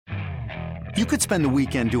You could spend the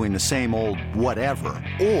weekend doing the same old whatever,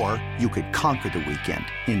 or you could conquer the weekend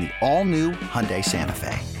in the all-new Hyundai Santa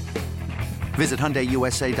Fe. Visit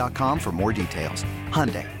HyundaiUSA.com for more details.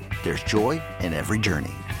 Hyundai, there's joy in every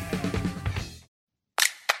journey.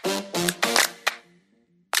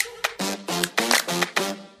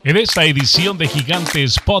 En esta edición de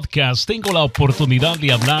Gigantes Podcast tengo la oportunidad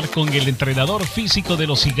de hablar con el entrenador físico de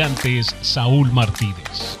los Gigantes, Saúl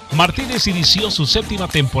Martínez. Martínez inició su 7ª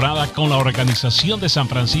temporada con la organización de San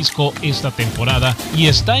Francisco esta temporada y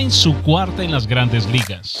está en su 4ª en las Grandes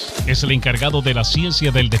Ligas. Es el encargado de la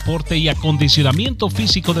ciencia del deporte y acondicionamiento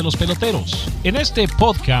físico de los peloteros. En este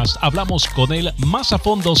podcast hablamos con él más a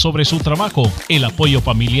fondo sobre su trabajo, el apoyo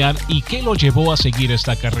familiar y qué lo llevó a seguir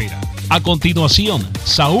esta carrera. A continuación,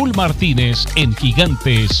 Saúl Martínez en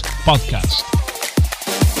Gigantes Podcast.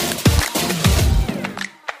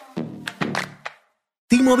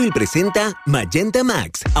 T-Mobile presenta Magenta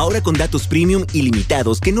Max, ahora con datos premium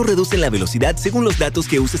ilimitados que no reducen la velocidad según los datos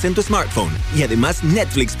que uses en tu smartphone. Y además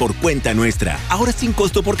Netflix por cuenta nuestra, ahora sin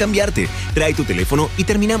costo por cambiarte. Trae tu teléfono y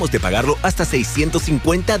terminamos de pagarlo hasta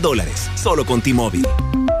 $650, solo con T-Mobile.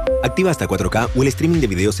 Activa hasta 4K o el streaming de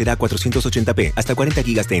video será 480p, hasta 40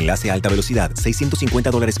 GB de enlace a alta velocidad,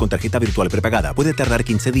 $650 con tarjeta virtual prepagada. Puede tardar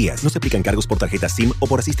 15 días. No se aplican cargos por tarjeta SIM o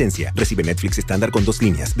por asistencia. Recibe Netflix estándar con 2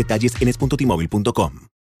 líneas. Detalles en es.tmobile.com.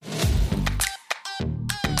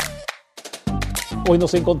 Hoy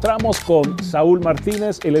nos encontramos con Saúl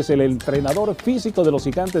Martínez. Él es el entrenador físico de los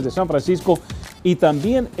Gigantes de San Francisco y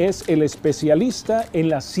también es el especialista en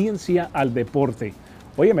la ciencia al deporte.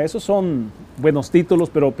 Óyeme, esos son buenos títulos,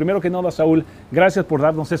 pero primero que nada, Saúl, gracias por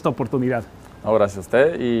darnos esta oportunidad. No, gracias a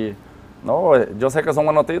usted. Y no, yo sé que son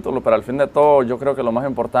buenos títulos, pero al fin de todo yo creo que lo más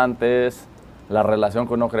importante es la relación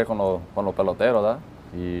que uno cree con los peloteros, ¿verdad?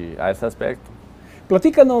 Y a ese aspecto.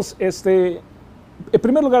 Platícanos, en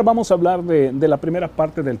primer lugar vamos a hablar de la primera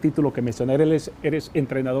parte del título que mencioné. Eres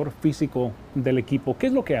entrenador físico del equipo. ¿Qué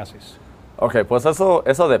es lo que haces? Ok, pues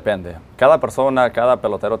eso depende. Cada persona, cada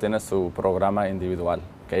pelotero tiene su programa individual,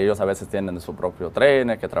 que ellos a veces tienen su propio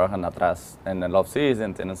trainer, que trabajan atrás en el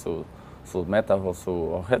off-season, tienen sus metas o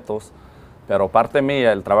sus objetos. Pero parte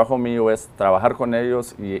mía, el trabajo mío es trabajar con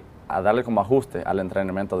ellos y a darle como ajuste al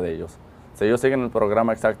entrenamiento de ellos. Si ellos siguen el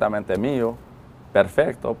programa exactamente mío,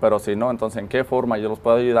 perfecto, pero si no, entonces ¿en qué forma yo los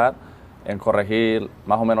puedo ayudar en corregir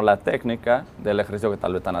más o menos la técnica del ejercicio que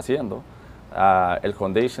tal vez están haciendo? El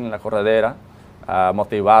condition, la corredera,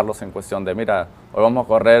 motivarlos en cuestión de, mira, hoy vamos a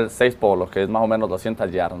correr 6 polos, que es más o menos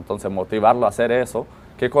 200 yardas, entonces motivarlo a hacer eso.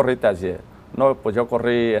 ¿Qué corriste ayer? No, pues yo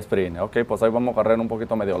corrí sprint, ok, pues hoy vamos a correr un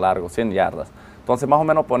poquito medio largo, 100 yardas. Entonces más o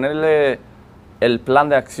menos ponerle el plan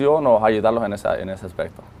de acción o ayudarlos en ese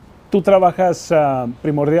aspecto. ¿Tú trabajas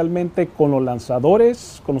primordialmente con los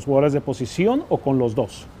lanzadores, con los jugadores de posición o con los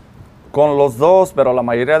dos? Con los dos, pero la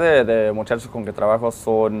mayoría de muchachos con que trabajo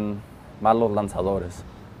son más los lanzadores,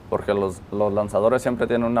 porque los lanzadores siempre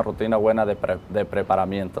tienen una rutina buena de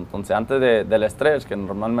preparamiento. Entonces, antes del stretch, que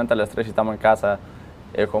normalmente el stretch estamos en casa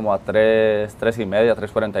es como a 3:30,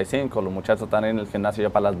 3:45, los muchachos están en el gimnasio ya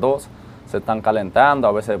para las 2, se están calentando,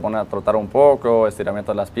 a veces se ponen a trotar un poco,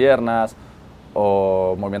 estiramiento de las piernas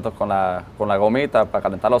o movimientos con la gomita para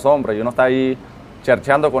calentar los hombros, y uno está ahí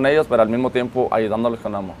chercheando con ellos, pero al mismo tiempo ayudándoles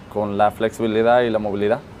con la flexibilidad y la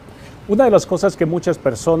movilidad. Una de las cosas que muchas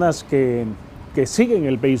personas que siguen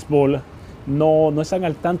el béisbol no están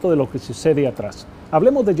al tanto de lo que sucede atrás.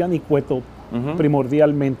 Hablemos de Yanni Cueto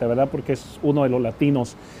primordialmente, ¿verdad? Porque es uno de los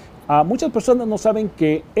latinos. Muchas personas no saben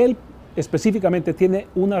que él específicamente tiene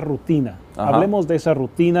una rutina. Ajá. Hablemos de esa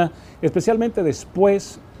rutina, especialmente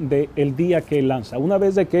después del día que él lanza. Una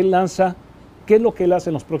vez de que él lanza, ¿qué es lo que él hace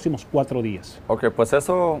en los próximos 4 días? Ok, pues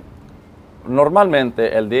eso...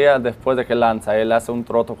 Normalmente, el día después de que lanza, él hace un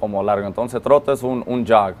trote como largo. Entonces, trote es un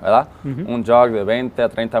jog, ¿verdad? Un jog de 20 a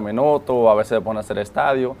 30 minutos, o a veces se pone a hacer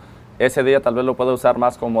estadio. Ese día tal vez lo puede usar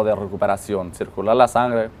más como de recuperación, circular la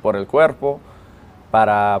sangre por el cuerpo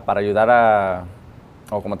para ayudar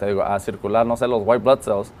a circular, no sé, los white blood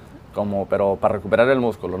cells, pero para recuperar el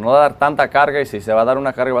músculo. No dar tanta carga, y si se va a dar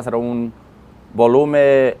una carga va a ser un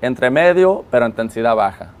volumen entre medio, pero intensidad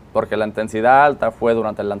baja, porque la intensidad alta fue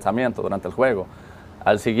durante el lanzamiento, durante el juego.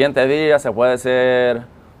 Al siguiente día se puede hacer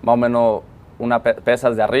más o menos unas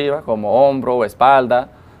pesas de arriba, como hombro o espalda,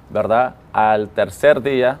 ¿verdad? Al tercer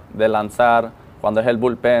día de lanzar, cuando es el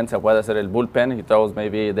bullpen, se puede hacer el bullpen, y todos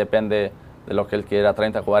maybe depende de lo que él quiera,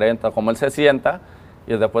 30, 40, como él se sienta,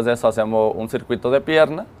 y después de eso hacemos un circuito de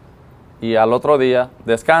pierna, y al otro día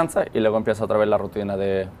descansa, y luego empieza otra vez la rutina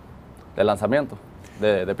de lanzamiento,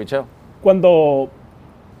 de picheo. Cuando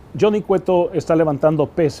Johnny Cueto está levantando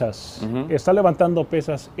pesas. ¿Está levantando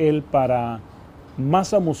pesas él para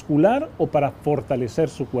masa muscular o para fortalecer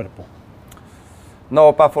su cuerpo?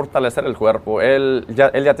 No, para fortalecer el cuerpo. Él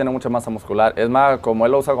ya tiene mucha masa muscular. Es más, como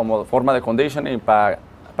él lo usa como forma de conditioning para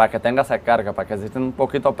que tenga esa carga, para que se esté un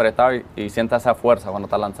poquito apretado y sienta esa fuerza cuando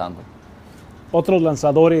está lanzando. Otros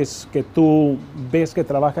lanzadores que tú ves que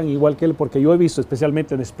trabajan igual que él, porque yo he visto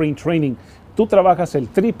especialmente en Spring Training, tú trabajas el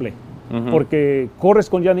triple, porque corres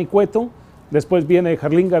con Johnny Cueto, después viene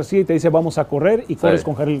Jarlín García y te dice vamos a correr, y corres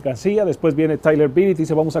con Jarlín García, después viene Tyler Beatty y te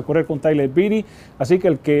dice vamos a correr con Tyler Beatty, así que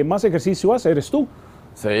el que más ejercicio hace eres tú.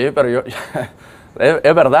 Sí, pero yo...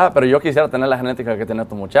 es verdad, pero yo quisiera tener la genética que tiene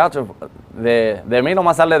tu muchacho. De mí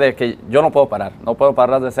nomás sale de que yo no puedo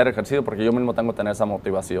parar de hacer ejercicio porque yo mismo tengo que tener esa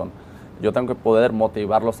motivación. Yo tengo que poder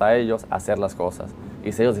motivarlos a ellos a hacer las cosas.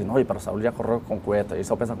 Y si ellos dicen, oye, pero Saúl ya corrió con Cueto,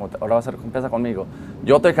 hizo pesa con Cueto, ahora va a hacer pesa conmigo.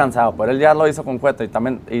 Yo estoy cansado, pero él ya lo hizo con Cueto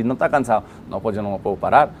y no está cansado. No, pues yo no me puedo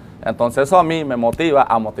parar. Entonces eso a mí me motiva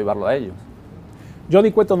a motivarlo a ellos.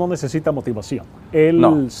 Johnny Cueto no necesita motivación.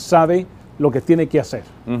 Él sabe lo que tiene que hacer.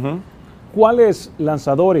 ¿Cuáles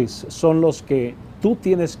lanzadores son los que tú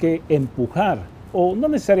tienes que empujar? O no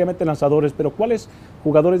necesariamente lanzadores, pero ¿cuáles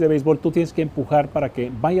jugadores de béisbol tú tienes que empujar para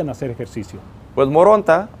que vayan a hacer ejercicio? Pues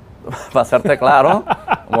Moronta, para hacerte claro,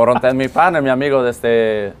 Moronta es mi pana, es mi amigo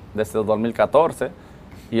desde el 2014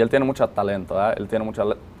 y él tiene mucho talento, ¿eh? Él tiene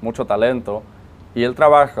mucho talento y él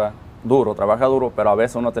trabaja duro, pero a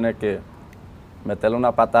veces uno tiene que meterle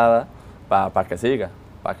una patada para que siga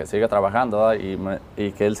trabajando, ¿verdad?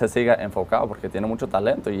 Y que él se siga enfocado porque tiene mucho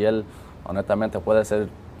talento y él honestamente puede ser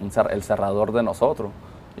el cerrador de nosotros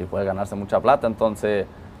y puede ganarse mucha plata. Entonces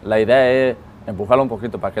la idea es empujarlo un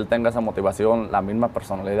poquito para que él tenga esa motivación, la misma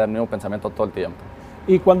personalidad, el mismo pensamiento todo el tiempo.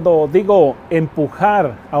 Y cuando digo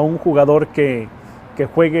empujar a un jugador que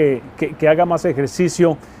juegue, que haga más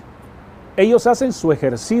ejercicio, ellos hacen su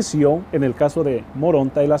ejercicio, en el caso de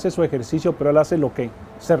Moronta, él hace su ejercicio, pero él hace lo que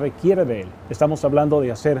se requiere de él. Estamos hablando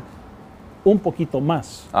de hacer un poquito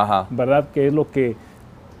más, ¿verdad? Que es lo que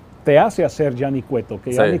te hace hacer Johnny Cueto.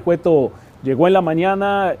 Que Johnny Cueto llegó en la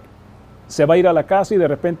mañana, se va a ir a la casa y de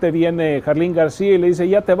repente viene Jarlín García y le dice,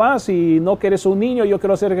 ya te vas y no que eres un niño, yo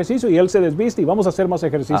quiero hacer ejercicio, y él se desviste y vamos a hacer más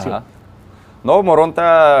ejercicio. No,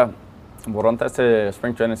 Moronta este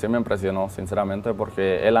Spring Training sí me impresionó, sinceramente,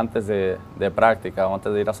 porque él antes de práctica, o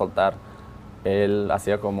antes de ir a soltar, él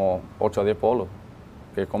hacía como 8 o 10 polos,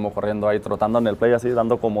 que como corriendo ahí, trotando en el play así,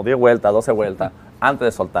 dando como 10 vueltas, 12 vueltas, antes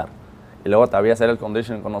de soltar. Y luego todavía hacer el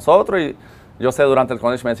conditioning con nosotros, y yo sé, durante el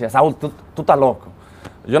conditioning me decía, Saúl, tú estás loco,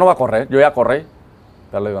 yo no voy a correr, yo ya corrí.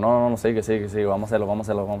 Pero le digo, no, sigue, vamos a hacerlo.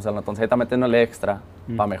 Entonces ahí está metiendo el extra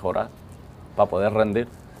para mejorar, para poder rendir.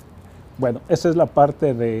 Bueno, esa es la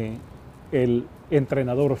parte de el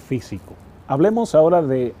entrenador físico. Hablemos ahora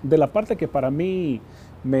de la parte que para mí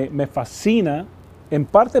me fascina, en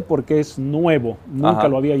parte porque es nuevo, nunca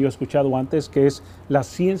lo había yo escuchado antes, que es la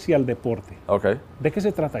ciencia al deporte. ¿De qué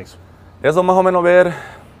se trata eso? Eso más o menos ver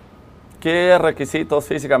qué requisitos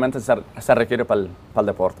físicamente se requiere para el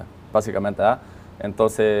deporte, básicamente, ¿verdad?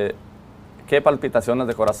 Entonces, qué palpitaciones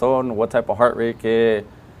de corazón, what type of heart rate,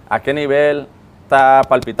 a qué nivel está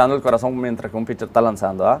palpitando el corazón mientras que un pitcher está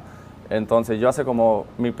lanzando, ¿verdad? Entonces, yo hace como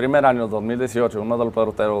mi primer año, 2018, uno de los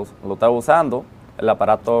peloteros lo estaba usando, el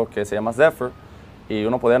aparato que se llama Zephyr, y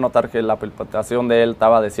uno podía notar que la palpitación de él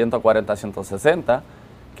estaba de 140 a 160,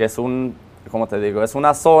 que es como te digo, es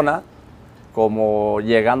una zona como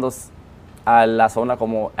llegando a la zona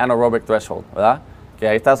como anaerobic threshold, ¿verdad? Que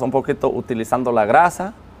ahí estás un poquito utilizando la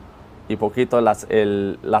grasa y poquito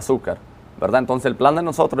el azúcar, ¿verdad? Entonces el plan de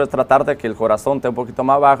nosotros es tratar de que el corazón esté un poquito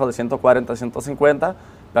más bajo, de 140 a 150,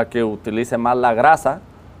 para que utilice más la grasa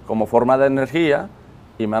como forma de energía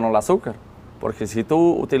y menos el azúcar. Porque si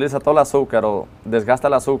tú utilizas todo el azúcar o desgastas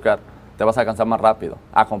el azúcar, te vas a cansar más rápido,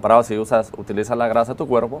 a comparado si utilizas la grasa de tu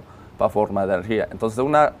cuerpo para forma de energía. Entonces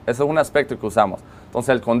ese es un aspecto que usamos. Entonces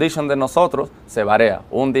el condition de nosotros se varía.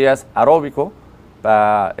 Un día es aeróbico,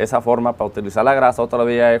 para esa forma, para utilizar la grasa. Otro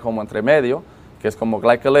día es como entre medio, que es como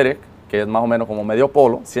glycolytic, que es más o menos como medio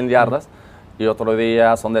polo, 100 yardas. Y otro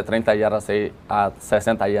día son de 30 yardas a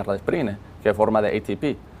 60 yardas de sprint, que es forma de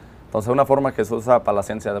ATP. Entonces una forma que se usa para la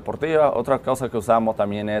ciencia deportiva. Otra cosa que usamos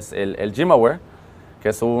también es el GymAware, que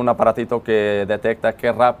es un aparatito que detecta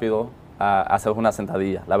qué rápido haces una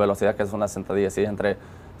sentadilla. La velocidad que es una sentadilla, sí, entre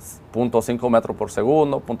 0.5 metros por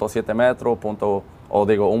segundo, 0.7 metros,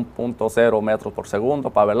 1.0 metros por segundo,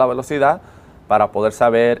 para ver la velocidad, para poder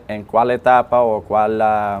saber en cuál etapa o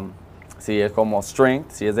si es como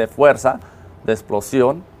strength, si es de fuerza, de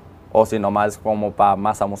explosión, o si nomás es como para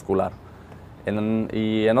masa muscular.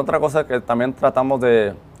 Y en otra cosa que también tratamos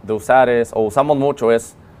de de usar usamos mucho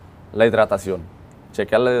es la hidratación.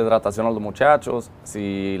 Chequear la hidratación a los muchachos,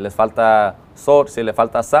 si les falta sol, si les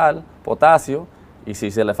falta sal, potasio, y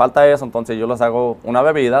si se les falta eso, entonces yo les hago una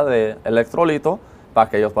bebida de electrolito para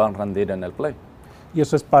que ellos puedan rendir en el play. Y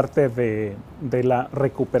eso es parte de la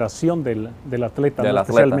recuperación del atleta, ¿no?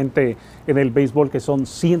 Especialmente en el béisbol, que son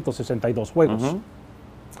 162 juegos.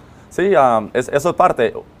 Sí, eso es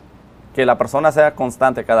parte, que la persona sea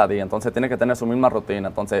constante cada día, entonces tiene que tener su misma rutina,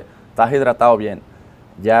 entonces estás hidratado bien,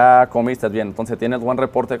 ya comiste bien, entonces tienes buen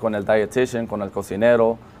reporte con el dietitian, con el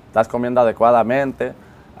cocinero, estás comiendo adecuadamente,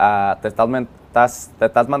 te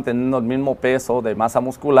estás manteniendo el mismo peso de masa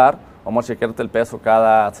muscular. Vamos a chequearte el peso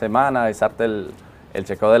cada semana, hacerte el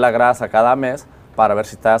chequeo de la grasa cada mes para ver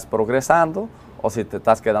si estás progresando o si te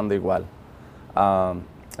estás quedando igual.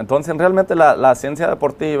 Entonces, realmente la ciencia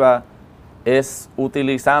deportiva es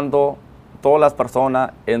utilizando todas las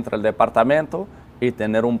personas entre el departamento y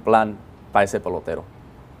tener un plan para ese pelotero.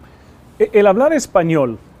 El hablar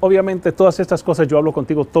español, obviamente todas estas cosas yo hablo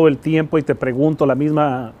contigo todo el tiempo y te pregunto la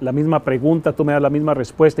misma pregunta, tú me das la misma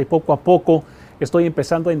respuesta y poco a poco estoy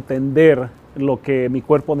empezando a entender lo que mi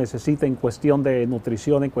cuerpo necesita en cuestión de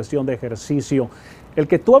nutrición, en cuestión de ejercicio. El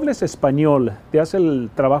que tú hables español te hace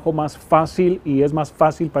el trabajo más fácil y es más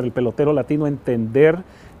fácil para el pelotero latino entender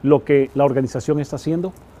lo que la organización está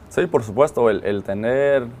haciendo. Sí, por supuesto, el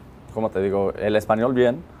tener, como te digo, el español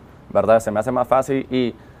bien, ¿verdad? Se me hace más fácil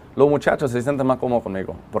y los muchachos se sienten más cómodos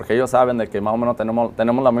conmigo, porque ellos saben de que más o menos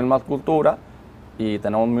tenemos la misma cultura y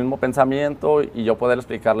tenemos el mismo pensamiento y yo poder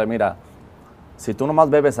explicarle, mira, si tú nomás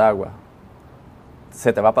bebes agua,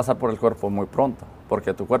 se te va a pasar por el cuerpo muy pronto,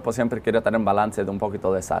 porque tu cuerpo siempre quiere estar en balance de un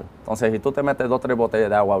poquito de sal. Entonces, si tú te metes 2 o 3 botellas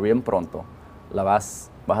de agua bien pronto, vas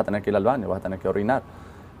a tener que ir al baño, vas a tener que orinar.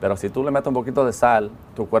 Pero si tú le metes un poquito de sal,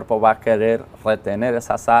 tu cuerpo va a querer retener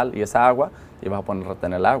esa sal y esa agua y vas a poner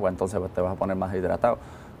retener el agua, entonces te vas a poner más hidratado.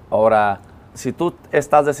 Ahora, si tú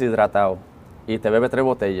estás deshidratado y te bebes 3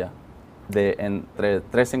 botellas de entre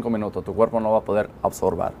 3 y 5 minutos, tu cuerpo no va a poder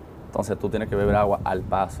absorber. Entonces tú tienes que beber agua al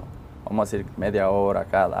paso. Vamos a decir media hora,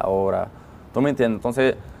 cada hora. ¿Tú me entiendes?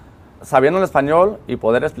 Entonces, sabiendo el español y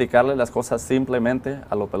poder explicarle las cosas simplemente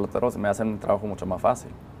a los peloteros me hacen un trabajo mucho más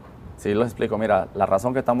fácil. Si les explico, mira, la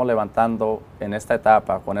razón que estamos levantando en esta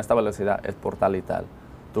etapa, con esta velocidad, es por tal y tal.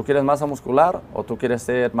 ¿Tú quieres masa muscular o tú quieres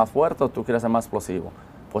ser más fuerte o tú quieres ser más explosivo?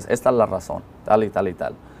 Pues esta es la razón, tal y tal y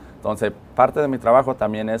tal. Entonces, parte de mi trabajo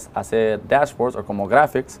también es hacer dashboards o como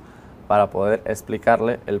graphics para poder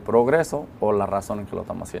explicarle el progreso o la razón en que lo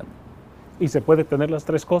estamos haciendo. ¿Y se puede tener las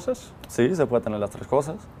 3 cosas? Sí, se puede tener las 3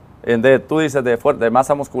 cosas. Tú dices de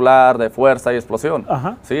masa muscular, de fuerza y explosión.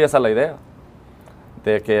 Ajá. Sí, esa es la idea.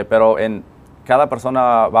 Pero en cada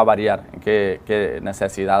persona va a variar en qué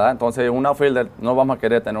necesidad. Entonces, una fielder, no vamos a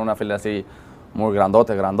querer tener una fielder así muy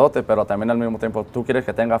grandote, pero también al mismo tiempo tú quieres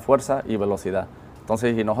que tenga fuerza y velocidad.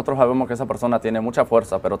 Entonces, si nosotros sabemos que esa persona tiene mucha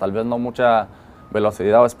fuerza, pero tal vez no mucha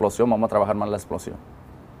velocidad o explosión, vamos a trabajar más la explosión.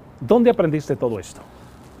 ¿Dónde aprendiste todo esto?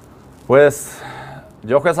 Pues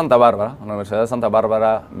yo fui a Santa Bárbara, en la Universidad de Santa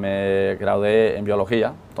Bárbara, me gradué en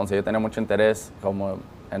biología, entonces yo tenía mucho interés como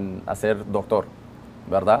en hacer doctor,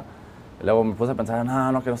 ¿verdad? Y luego me puse a pensar,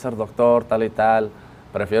 no quiero ser doctor, tal y tal,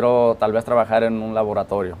 prefiero tal vez trabajar en un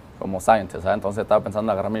laboratorio como scientist, ¿sabes? Entonces estaba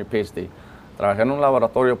pensando en agarrar mi PhD. Trabajé en un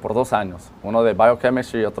laboratorio por 2 años, uno de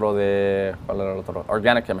biochemistry y otro de, ¿cuál era el otro?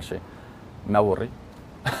 Organic chemistry. Me aburrí.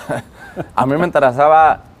 A mí me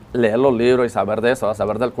interesaba leer los libros y saber de eso,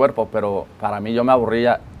 saber del cuerpo, pero para mí yo me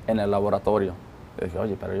aburría en el laboratorio. Y dije,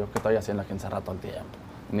 oye, pero yo qué estoy haciendo aquí encerrado todo el tiempo.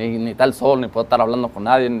 Ni está el sol, ni puedo estar hablando con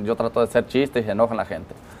nadie, yo trato de hacer chistes y se enoja la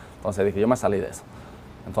gente. Entonces dije, yo me salí de eso.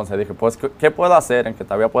 Entonces dije, pues, ¿qué puedo hacer en que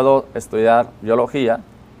todavía puedo estudiar biología,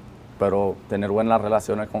 pero tener buenas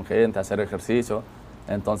relaciones con gente, hacer ejercicio?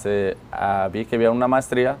 Entonces vi que había una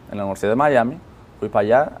maestría en la Universidad de Miami, fui para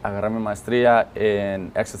allá, agarré mi maestría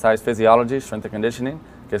en Exercise Physiology, Strength and Conditioning,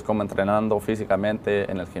 que es como entrenando físicamente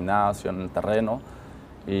en el gimnasio, en el terreno.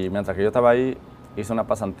 Y mientras que yo estaba ahí, hice una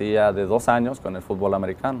pasantía de 2 años con el fútbol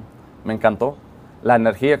americano. Me encantó la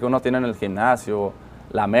energía que uno tiene en el gimnasio,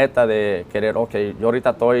 la meta de querer, ok, yo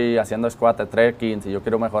ahorita estoy haciendo squat de 315, yo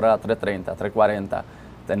quiero mejorar a 330, 340,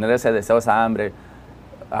 tener ese deseo, esa hambre,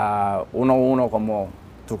 uno a uno como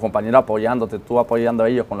tu compañero apoyándote, tú apoyando a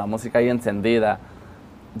ellos con la música ahí encendida,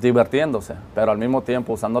 divirtiéndose, pero al mismo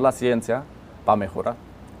tiempo usando la ciencia para mejorar.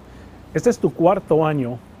 Este es tu 4º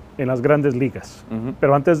año en las Grandes Ligas,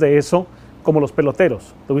 pero antes de eso, como los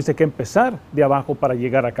peloteros, tuviste que empezar de abajo para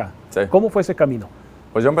llegar acá. Sí. ¿Cómo fue ese camino?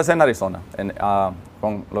 Pues yo empecé en Arizona,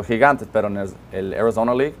 con los Gigantes, pero en el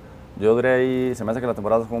Arizona League. Yo duré ahí, se me hace que la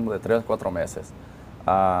temporada fue como de 3 o 4 meses.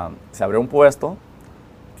 Se abrió un puesto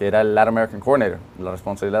que era el Latin American Coordinator. La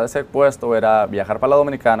responsabilidad de ese puesto era viajar para la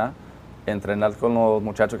Dominicana, entrenar con los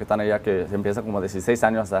muchachos que están allá, que se empiezan como 16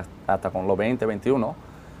 años hasta con los 20, 21,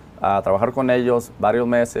 a trabajar con ellos varios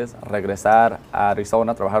meses, regresar a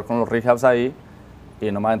Arizona, trabajar con los rehabs ahí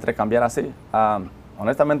y nomás cambiar así.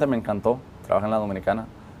 Honestamente me encantó trabajar en la Dominicana,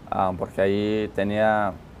 porque ahí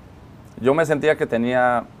yo me sentía que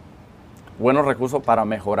tenía buenos recursos para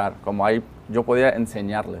mejorar, como ahí yo podía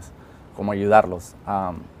enseñarles, como ayudarlos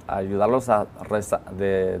a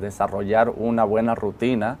desarrollar una buena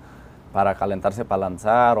rutina para calentarse, para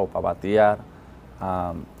lanzar o para batear.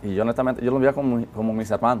 Y yo honestamente, yo los veía como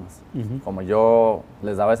mis hermanos, como yo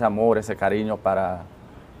les daba ese amor, ese cariño para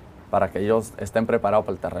que ellos estén preparados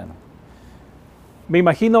para el terreno. Me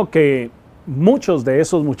imagino que muchos de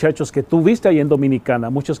esos muchachos que tú viste ahí en Dominicana,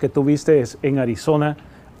 muchos que tú viste en Arizona,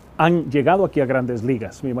 han llegado aquí a Grandes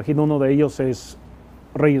Ligas. Me imagino uno de ellos es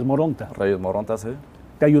Reyes Moronta. Reyes Moronta, sí.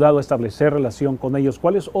 ¿Te ha ayudado a establecer relación con ellos?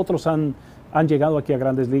 ¿Cuáles otros han llegado aquí a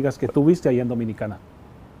Grandes Ligas que tú viste ahí en Dominicana?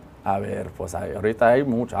 A ver, pues ahorita hay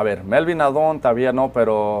mucho. A ver, Melvin Adón todavía no,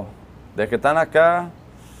 pero de que están acá,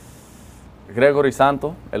 Gregory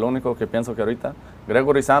Santo, el único que pienso que ahorita.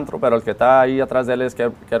 Gregory Santo, pero el que está ahí atrás de él es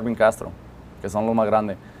Kervin Castro, que son los más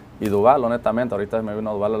grandes. Y Duval, honestamente, ahorita me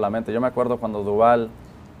vino Duval a la mente. Yo me acuerdo cuando Duval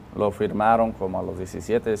lo firmaron como a los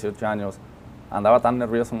 17, 18 años, andaba tan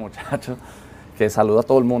nervioso muchacho que saludó a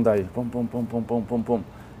todo el mundo ahí, pum, pum, pum, pum, pum, pum, pum.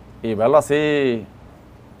 Y verlo así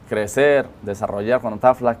crecer, desarrollar, cuando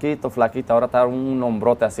estaba flaquito, ahora está un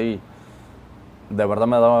hombrote así, de verdad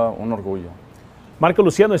me da un orgullo. Marco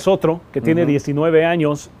Luciano es otro que tiene 19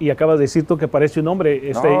 años y acabas de decir tú que parece un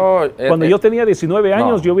hombre. Cuando yo tenía 19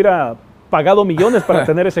 años yo hubiera pagado millones para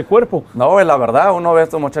tener ese cuerpo. No, es la verdad, uno ve a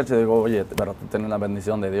estos muchachos y digo, oye, pero tú tienes una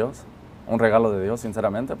bendición de Dios, un regalo de Dios,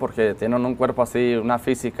 sinceramente, porque tienen un cuerpo así, una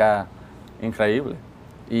física increíble.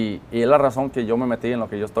 Y es la razón que yo me metí en lo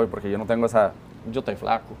que yo estoy, porque yo no tengo yo estoy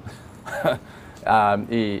flaco.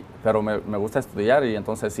 Pero me gusta estudiar y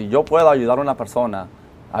entonces si yo puedo ayudar a una persona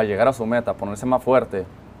a llegar a su meta, a ponerse más fuerte,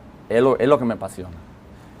 es lo que me apasiona.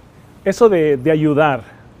 Eso de ayudar,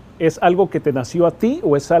 ¿es algo que te nació a ti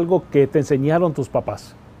o es algo que te enseñaron tus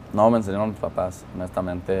papás? No, me enseñaron mis papás,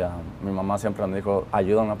 honestamente. Mi mamá siempre me dijo,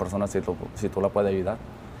 ayuda a una persona si tú la puedes ayudar.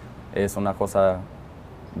 Es una cosa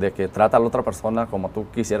de que trata a la otra persona como tú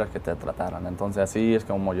quisieras que te trataran. Entonces así es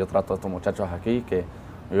como yo trato a estos muchachos aquí, que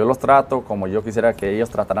yo los trato como yo quisiera que ellos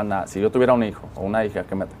trataran si yo tuviera un hijo o una hija,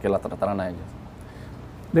 que la trataran a ellos.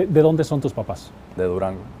 ¿De dónde son tus papás? De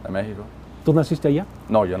Durango, de México. ¿Tú naciste allá?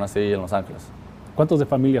 No, yo nací en Los Ángeles. ¿Cuántos de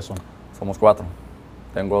familia son? Somos 4.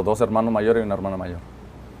 Tengo 2 hermanos mayores y una hermana mayor.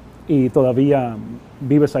 ¿Y todavía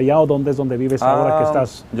vives allá o dónde es donde vives ahora que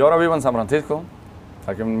estás? Yo ahora vivo en San Francisco,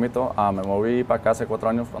 aquí me invito. Me moví para acá hace 4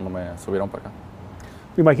 años cuando me subieron para acá.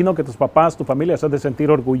 Me imagino que tus papás, tu familia se han de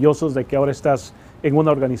sentir orgullosos de que ahora estás en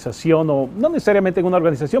una organización, o no necesariamente en una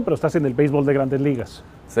organización, pero estás en el béisbol de Grandes Ligas.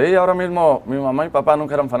 Sí, ahora mismo mi mamá y papá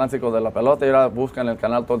nunca eran fanáticos de la pelota y ahora buscan el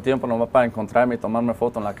canal todo el tiempo nomás para encontrarme y tomarme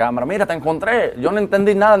foto en la cámara. Mira, te encontré. Yo no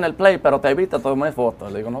entendí nada en el play, pero te vi, te tomé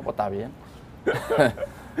fotos. Le digo, no, pues está bien.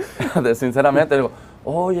 Sinceramente, digo,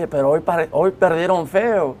 oye, pero hoy perdieron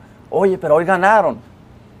feo. Oye, pero hoy ganaron.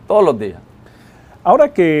 Todos los días.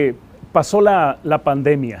 Ahora que pasó la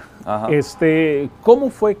pandemia, ¿cómo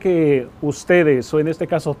fue que ustedes, o en este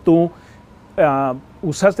caso tú,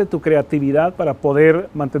 usaste tu creatividad para poder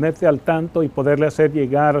mantenerte al tanto y poderle hacer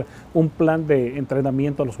llegar un plan de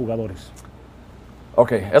entrenamiento a los jugadores?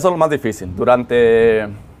 Ok, eso es lo más difícil. Durante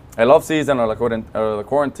el off-season o la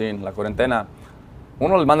cuarentena,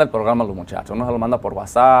 uno le manda el programa a los muchachos, uno se lo manda por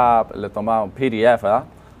WhatsApp, le toma un PDF, ¿verdad?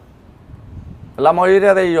 La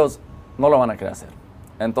mayoría de ellos no lo van a querer hacer.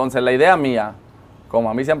 Entonces, la idea mía, como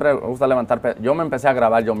a mí siempre me gusta levantar, yo me empecé a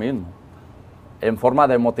grabar yo mismo, en forma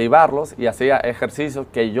de motivarlos y hacía ejercicios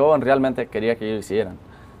que yo realmente quería que ellos hicieran.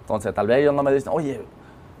 Entonces, tal vez ellos no me dicen, oye,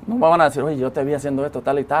 no me van a decir, oye, yo te vi haciendo esto,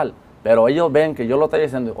 tal y tal, pero ellos ven que yo lo estoy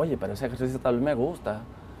diciendo, oye, pero ese ejercicio tal vez me gusta,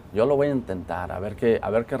 yo lo voy a intentar, a ver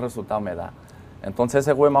qué resultado me da. Entonces,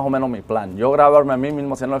 ese fue más o menos mi plan. Yo grabarme a mí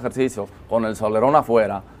mismo haciendo ejercicio con el solerón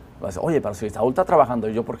afuera, oye, pero si Saúl está trabajando,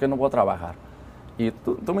 ¿y yo por qué no puedo trabajar? Y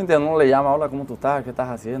tú me entiendes, uno le llama, hola, ¿cómo tú estás? ¿Qué estás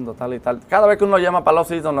haciendo? Tal y tal. Cada vez que uno llama para los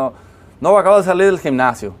sitios, no acabo de salir del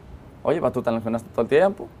gimnasio. Oye, tú estás en el gimnasio todo el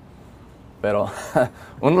tiempo. Pero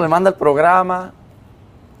uno le manda el programa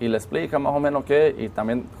y le explica más o menos qué, y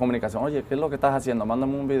también comunicación. Oye, ¿qué es lo que estás haciendo?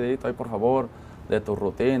 Mándame un videito ahí, por favor, de tu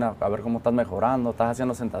rutina, a ver cómo estás mejorando. ¿Estás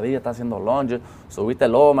haciendo sentadillas? ¿Estás haciendo lunges? ¿Subiste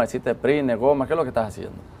loma? ¿Hiciste prine, goma? ¿Qué es lo que estás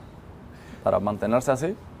haciendo? para mantenerse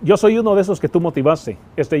así. Yo soy uno de esos que tú motivaste.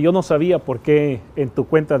 Yo no sabía por qué en tu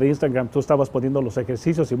cuenta de Instagram tú estabas poniendo los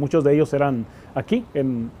ejercicios y muchos de ellos eran aquí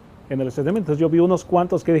en el entrenamiento. Entonces yo vi unos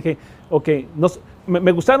cuantos que dije, ok,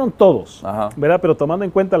 me gustaron todos, ¿verdad? Pero tomando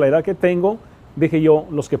en cuenta la edad que tengo, dije yo,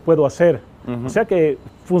 los que puedo hacer. O sea que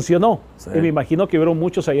funcionó. Sí. Y me imagino que hubieron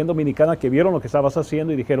muchos ahí en Dominicana que vieron lo que estabas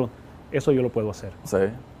haciendo y dijeron, eso yo lo puedo hacer. Sí.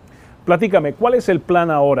 Platícame, ¿cuál es el plan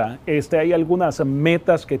ahora? ¿Hay algunas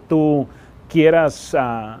metas que tú quieras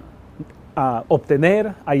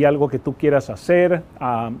obtener? ¿Hay algo que tú quieras hacer?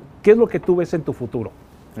 ¿Qué es lo que tú ves en tu futuro?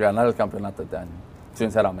 Ganar el campeonato este año,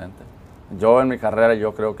 sinceramente. Yo en mi carrera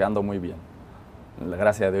yo creo que ando muy bien.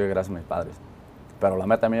 Gracias a Dios y gracias a mis padres. Pero la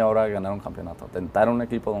meta mía ahora es ganar un campeonato, tentar un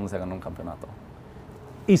equipo donde se gane un campeonato.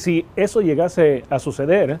 Y si eso llegase a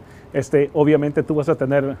suceder, obviamente tú vas a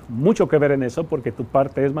tener mucho que ver en eso porque tu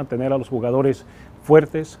parte es mantener a los jugadores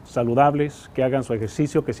fuertes, saludables, que hagan su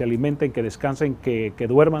ejercicio, que se alimenten, que descansen, que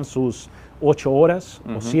duerman sus 8 horas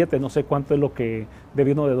o 7, no sé cuánto es lo que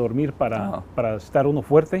debe uno de dormir para estar uno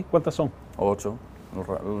fuerte. ¿Cuántas son? 8,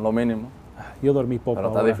 lo mínimo. Yo dormí poco. Pero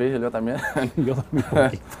está difícil, yo también. Yo dormí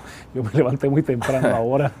poquito. Yo me levanté muy temprano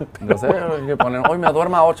ahora. Yo sé, que ponen, hoy me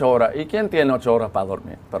duermo 8 horas. ¿Y quién tiene 8 horas para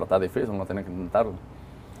dormir? Pero está difícil, uno tiene que intentarlo.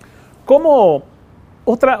 ¿Cómo?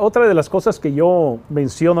 Otra de las cosas que yo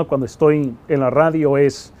menciono cuando estoy en la radio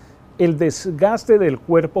es el desgaste del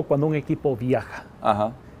cuerpo cuando un equipo viaja.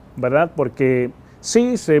 ¿Verdad? Porque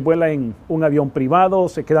sí, se vuela en un avión privado,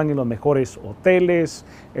 se quedan en los mejores hoteles,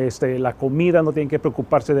 la comida, no tienen que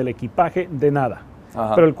preocuparse del equipaje, de nada.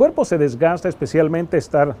 Pero el cuerpo se desgasta, especialmente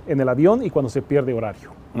estar en el avión y cuando se pierde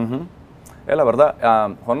horario. Es la verdad,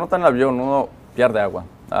 cuando uno está en el avión uno pierde agua,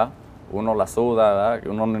 uno la suda, ¿verdad?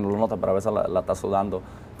 Uno ni lo nota, pero a veces la está sudando.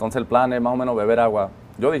 Entonces el plan es más o menos beber agua,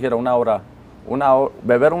 yo dijera una hora,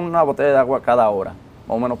 beber una botella de agua cada hora,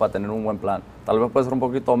 más o menos para tener un buen plan. Tal vez puede ser un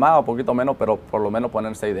poquito más o un poquito menos, pero por lo menos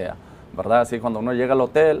ponerse idea, ¿verdad? Así cuando uno llega al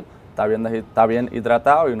hotel, está bien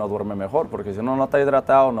hidratado y uno duerme mejor, porque si uno no está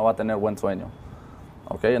hidratado no va a tener buen sueño.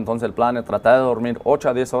 Okay, entonces el plan es tratar de dormir 8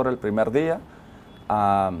 a 10 horas el primer día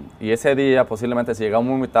y ese día posiblemente si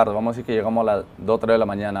llegamos muy tarde, vamos a decir que llegamos a las 2 o 3 de la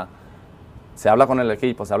mañana, se habla con el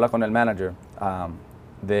equipo, se habla con el manager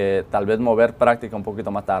de tal vez mover práctica un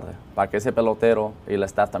poquito más tarde para que ese pelotero y el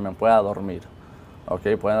staff también pueda dormir,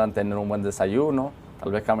 okay, puedan tener un buen desayuno,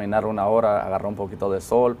 tal vez caminar 1 hora, agarrar un poquito de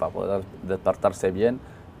sol para poder despertarse bien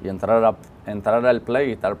y entrar al play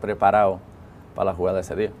y estar preparado para la jugada de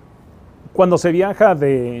ese día. Cuando se viaja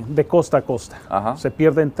de costa a costa, se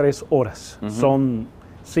pierden 3 horas. Son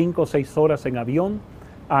 5 o 6 horas en avión.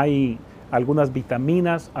 Hay algunas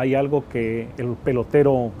vitaminas, hay algo que el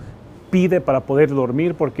pelotero pide para poder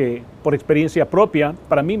dormir, porque por experiencia propia,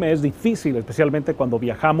 para mí me es difícil, especialmente cuando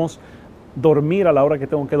viajamos, dormir a la hora que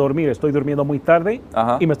tengo que dormir. Estoy durmiendo muy tarde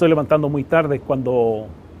y me estoy levantando muy tarde cuando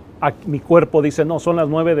mi cuerpo dice, no, son las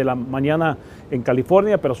 9 de la mañana en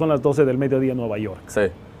California, pero son las 12 del mediodía en Nueva York. Sí.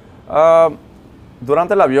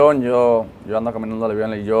 Durante el avión, yo ando caminando al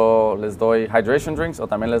avión y yo les doy hydration drinks o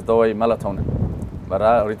también les doy melatonin,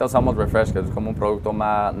 ¿verdad? Ahorita usamos Refresh, que es como un producto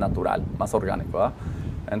más natural, más orgánico, ¿verdad?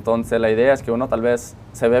 Entonces la idea es que uno tal vez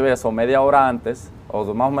se bebe eso media hora antes o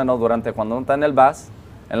más o menos durante cuando uno está en el bus,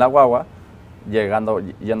 en la guagua,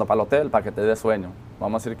 yendo para el hotel para que te dé sueño.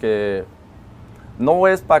 Vamos a decir que no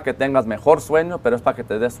es para que tengas mejor sueño, pero es para que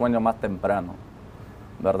te dé sueño más temprano,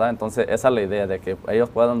 ¿verdad? Entonces esa es la idea, de que ellos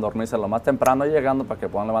puedan dormirse lo más temprano llegando para que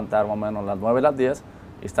puedan levantar más o menos a las 9 y las 10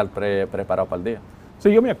 y estar preparados para el día.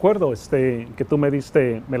 Sí, yo me acuerdo que tú me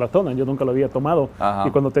diste melatonina, yo nunca lo había tomado. Y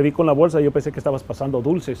cuando te vi con la bolsa yo pensé que estabas pasando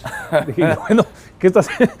dulces. Dije, bueno, ¿qué estás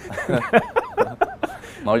haciendo?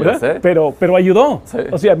 No, yo sé. Pero ayudó. Sí.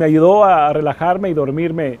 O sea, me ayudó a relajarme y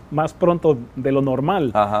dormirme más pronto de lo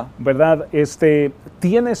normal. ¿Verdad?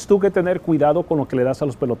 Tienes tú que tener cuidado con lo que le das a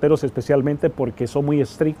los peloteros, especialmente porque son muy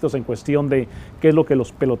estrictos en cuestión de qué es lo que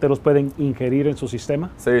los peloteros pueden ingerir en su sistema.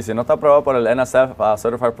 Sí, si no está aprobado por el NSF,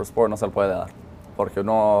 Certified for Sport, no se le puede dar. Porque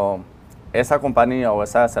esa compañía o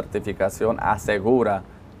esa certificación asegura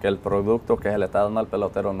que el producto que se le está dando al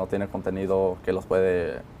pelotero no tiene contenido que los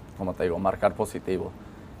puede, como te digo, marcar positivo.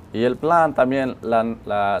 Y el plan también,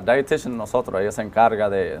 la dietitian nosotros, ella se encarga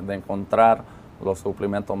de encontrar los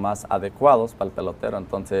suplementos más adecuados para el pelotero.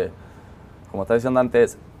 Entonces, como te diciendo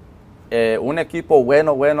antes, un equipo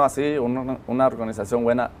bueno así, una organización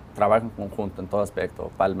buena, trabaja en conjunto en todo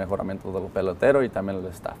aspecto para el mejoramiento de los peloteros y también el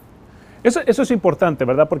staff. Eso es importante,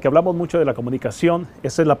 ¿verdad? Porque hablamos mucho de la comunicación.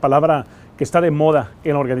 Esa es la palabra que está de moda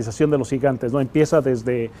en la organización de los Gigantes, ¿no? Empieza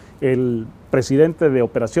desde el presidente de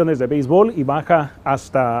operaciones de béisbol y baja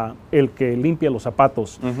hasta el que limpia los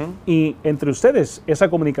zapatos. Y entre ustedes, esa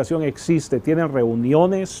comunicación existe. ¿Tienen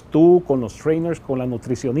reuniones tú con los trainers, con la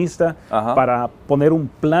nutricionista, para poner un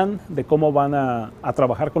plan de cómo van a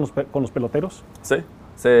trabajar con los peloteros? Sí.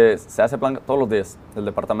 Se hace plan todos los días. El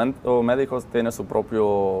departamento médico tiene su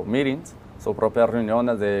propio meetings, sus propias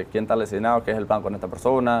reuniones de quién está lesionado, qué es el plan con esta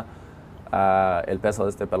persona, el peso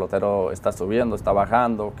de este pelotero está subiendo, está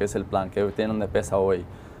bajando, qué es el plan, qué tienen de peso hoy,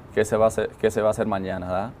 qué se va a hacer mañana,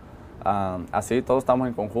 ¿verdad? Así todos estamos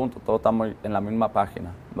en conjunto, todos estamos en la misma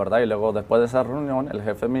página, ¿verdad? Y luego después de esa reunión, el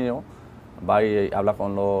jefe mío va y habla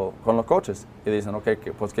con los coaches y dicen, ok,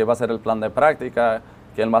 pues qué va a ser el plan de práctica,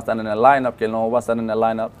 quién va a estar en el lineup, quién no va a estar en el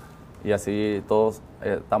lineup, y así todos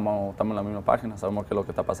estamos en la misma página, sabemos qué es lo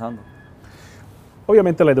que está pasando.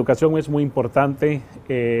 Obviamente la educación es muy importante,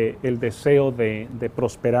 el deseo de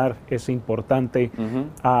prosperar es importante.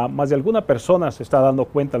 Más de alguna persona se está dando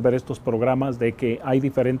cuenta al ver estos programas de que hay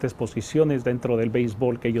diferentes posiciones dentro del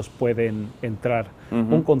béisbol que ellos pueden entrar.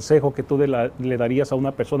 Un consejo que tú le darías a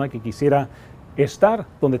una persona que quisiera estar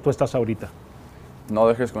donde tú estás ahorita. No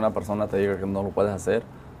dejes que una persona te diga que no lo puedes hacer,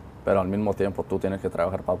 pero al mismo tiempo tú tienes que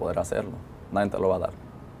trabajar para poder hacerlo. Nadie te lo va a dar.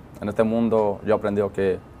 En este mundo yo he aprendido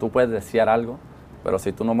que tú puedes desear algo, pero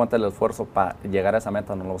si tú no metes el esfuerzo para llegar a esa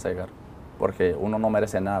meta, no lo vas a llegar. Porque uno no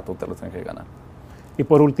merece nada, tú te lo tienes que ganar. Y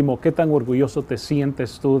por último, ¿qué tan orgulloso te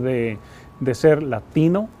sientes tú de ser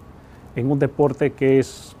latino en un deporte que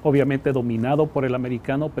es obviamente dominado por el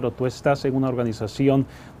americano, pero tú estás en una organización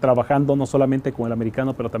trabajando no solamente con el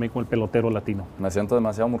americano, pero también con el pelotero latino? Me siento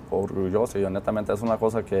demasiado orgulloso y honestamente es una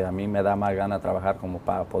cosa que a mí me da más ganas de trabajar como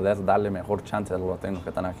para poder darle mejor chance a los latinos que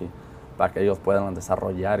están aquí, para que ellos puedan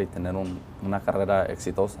desarrollar y tener una carrera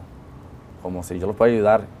exitosa. Como si yo los puedo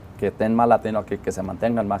ayudar, que estén más latinos aquí, que se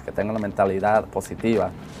mantengan más, que tengan una mentalidad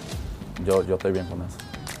positiva, yo estoy bien con eso.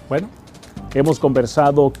 Bueno, hemos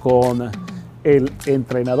conversado con el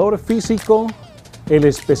entrenador físico, el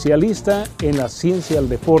especialista en la ciencia del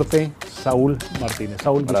deporte, Saúl Martínez.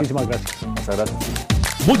 Saúl, muchísimas gracias. Muchas gracias.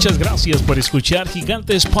 Muchas gracias por escuchar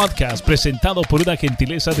Gigantes Podcast, presentado por una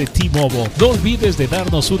gentileza de T-Mobile. No olvides de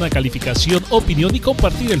darnos una calificación, opinión y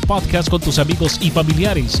compartir el podcast con tus amigos y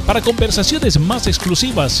familiares. Para conversaciones más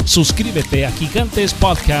exclusivas, suscríbete a Gigantes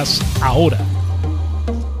Podcast ahora.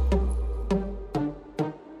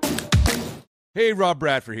 Hey, Rob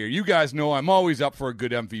Bradford here. You guys know I'm always up for a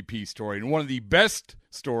good MVP story, and one of the best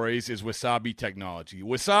stories is Wasabi Technology.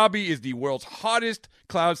 Wasabi is the world's hottest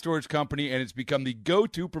cloud storage company, and it's become the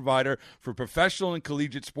go-to provider for professional and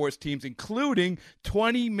collegiate sports teams, including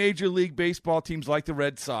 20 Major League Baseball teams like the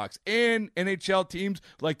Red Sox and NHL teams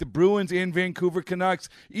like the Bruins and Vancouver Canucks.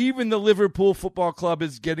 Even the Liverpool Football Club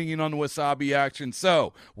is getting in on the Wasabi action.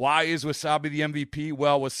 So, why is Wasabi the MVP?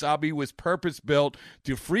 Well, Wasabi was purpose-built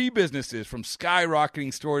to free businesses from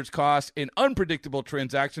skyrocketing storage costs and unpredictable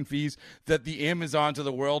transaction fees that the Amazons of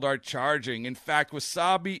the world are charging. In fact,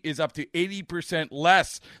 Wasabi is up to 80%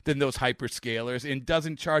 less than those hyperscalers and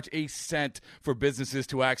doesn't charge a cent for businesses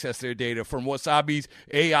to access their data. From Wasabi's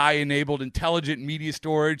AI-enabled intelligent media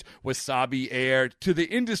storage, Wasabi Air, to the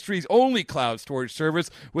industry's only cloud storage service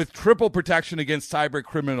with triple protection against cyber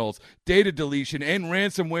criminals, data deletion, and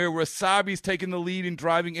ransomware, Wasabi's taken the lead in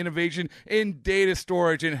driving innovation in data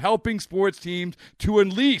storage and helping sports teams to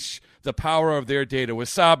unleash the power of their data.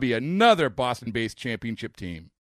 Wasabi, another Boston-based championship team.